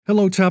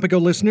Hello,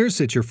 Topical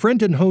listeners. It's your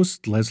friend and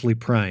host, Leslie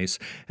Price.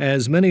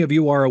 As many of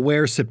you are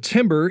aware,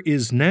 September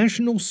is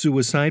National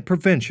Suicide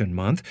Prevention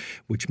Month,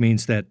 which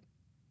means that...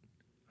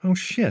 Oh,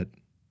 shit.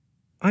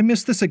 I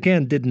missed this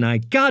again, didn't I?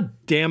 God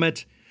damn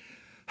it!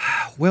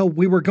 Well,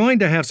 we were going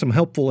to have some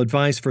helpful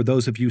advice for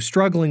those of you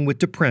struggling with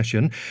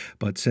depression,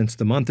 but since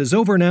the month is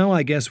over now,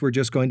 I guess we're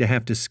just going to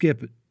have to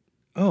skip...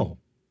 Oh,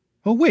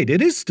 wait,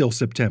 it is still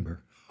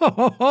September.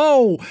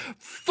 Oh,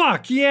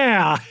 fuck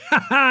yeah!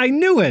 I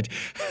knew it!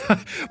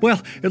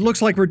 Well, it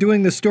looks like we're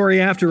doing the story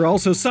after all,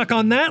 so suck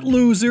on that,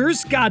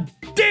 losers! God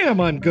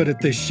damn, I'm good at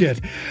this shit!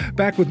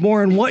 Back with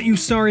more on what you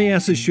sorry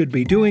asses should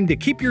be doing to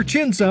keep your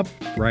chins up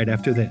right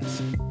after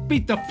this.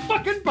 Beat the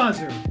fucking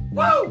buzzer!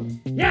 Woo!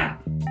 Yeah!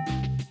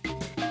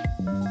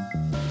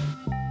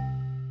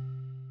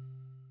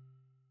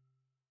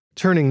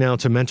 Turning now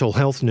to mental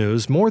health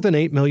news, more than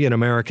 8 million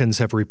Americans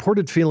have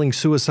reported feeling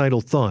suicidal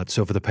thoughts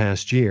over the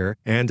past year.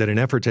 And in an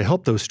effort to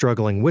help those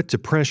struggling with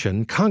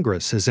depression,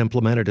 Congress has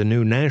implemented a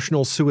new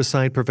National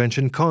Suicide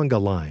Prevention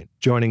Conga line.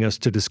 Joining us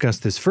to discuss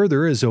this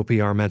further is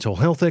OPR mental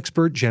health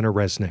expert Jenna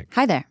Resnick.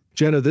 Hi there.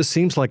 Jenna, this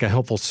seems like a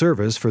helpful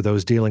service for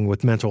those dealing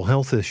with mental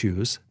health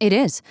issues. It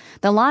is.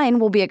 The line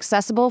will be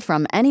accessible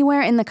from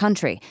anywhere in the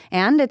country,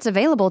 and it's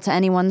available to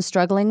anyone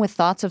struggling with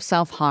thoughts of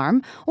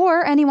self-harm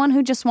or anyone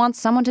who just wants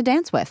someone to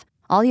dance with.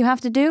 All you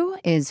have to do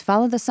is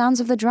follow the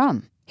sounds of the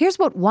drum. Here's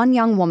what one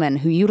young woman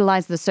who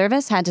utilized the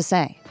service had to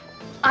say.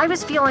 I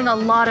was feeling a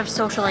lot of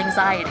social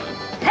anxiety.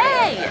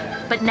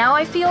 Hey! But now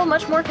I feel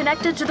much more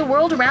connected to the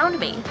world around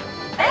me.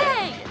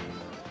 Hey!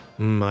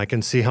 I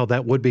can see how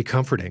that would be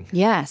comforting.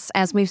 Yes,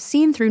 as we've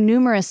seen through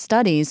numerous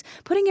studies,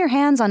 putting your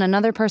hands on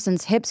another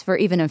person's hips for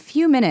even a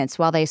few minutes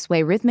while they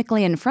sway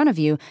rhythmically in front of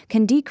you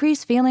can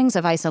decrease feelings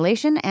of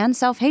isolation and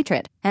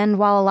self-hatred. And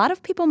while a lot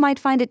of people might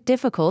find it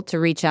difficult to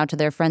reach out to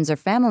their friends or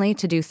family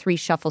to do 3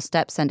 shuffle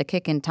steps and a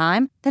kick in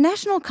time, the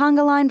National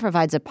Conga Line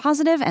provides a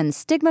positive and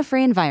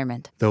stigma-free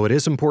environment. Though it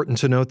is important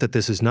to note that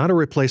this is not a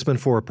replacement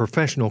for a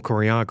professional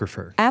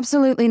choreographer.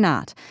 Absolutely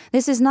not.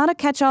 This is not a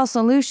catch-all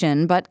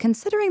solution, but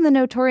considering the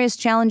notorious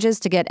challenges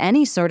to get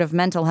any sort of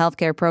mental health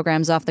care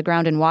programs off the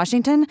ground in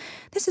Washington,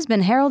 this has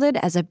been heralded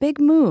as a big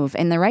move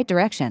in the right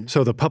direction.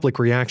 So the public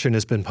reaction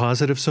has been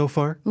positive so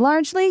far?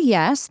 Largely,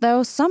 yes,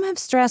 though some have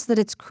stressed that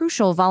it's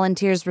crucial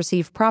volunteers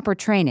receive proper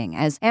training,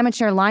 as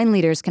amateur line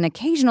leaders can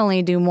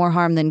occasionally do more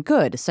harm than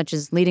good, such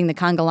as leading the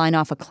conga line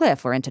off a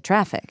cliff or into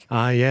traffic.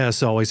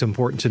 Yes, always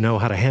important to know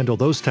how to handle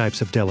those types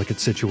of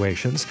delicate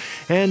situations.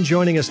 And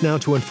joining us now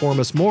to inform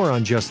us more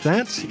on just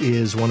that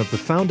is one of the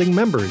founding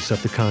members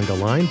of the conga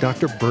line,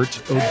 Dr. Bert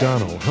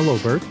O'Donnell. Hello,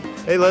 Bert.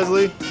 Hey,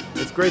 Leslie.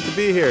 It's great to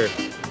be here.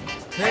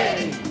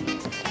 Hey!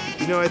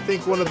 You know, I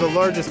think one of the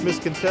largest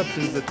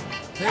misconceptions that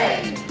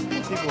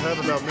people have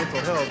about mental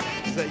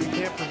health is that you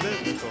can't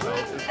prevent mental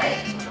health.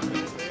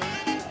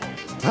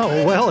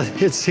 Oh, well,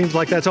 it seems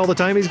like that's all the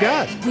time he's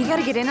got. We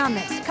gotta get in on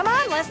this. Come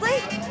on,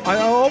 Leslie!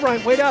 All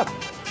right, wait up.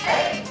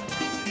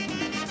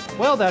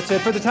 Well, that's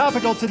it for the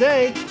Topical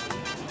today.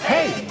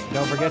 Hey,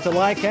 don't forget to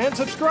like and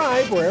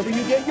subscribe wherever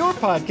you get your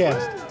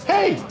podcast.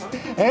 Hey,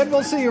 and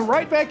we'll see you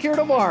right back here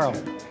tomorrow.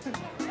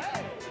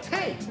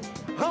 Hey,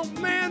 oh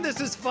man, this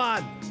is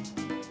fun.